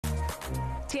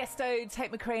Tiesto,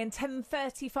 Tate McRae and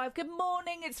 10:35. Good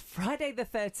morning. It's Friday the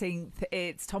 13th.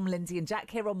 It's Tom, Lindsay and Jack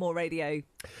here on More Radio.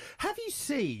 Have you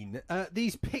seen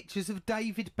these pictures of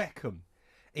David Beckham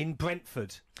in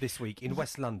Brentford this week in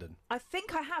West London? I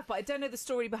think I have, but I don't know the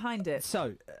story behind it.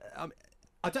 So,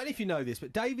 I don't know if you know this,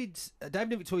 but David and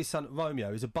Victoria's son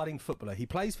Romeo is a budding footballer. He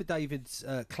plays for David's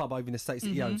club over in the States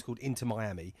that he owns called Inter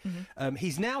Miami.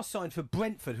 He's now signed for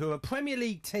Brentford, who are a Premier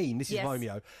League team. This is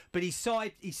Romeo, but he's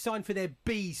signed for their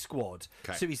B squad.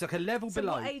 Okay. So he's like a level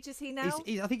below. What age is he now?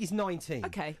 I think he's 19.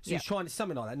 Okay. So he's trying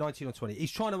something like that, 19 or 20.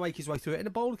 He's trying to make his way through it. And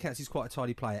the bowl accounts, he's quite a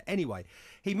tidy player. Anyway,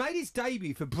 he made his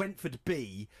debut for Brentford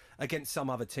B against some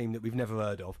other team that we've never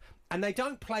heard of. And they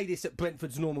don't play this at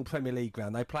Brentford's normal Premier League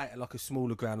ground. They play it at like a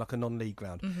smaller ground, like a non-league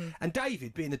ground. And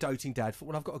David, being the doting dad, thought,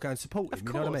 well, I've got to go and support him.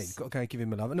 You know what I mean? Got to go and give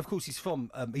him a love. And of course, he's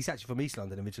actually from East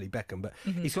London originally, Beckham, but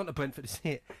he's gone to Brentford to see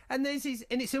it. And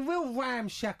it's a real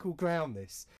ramshackle ground, this.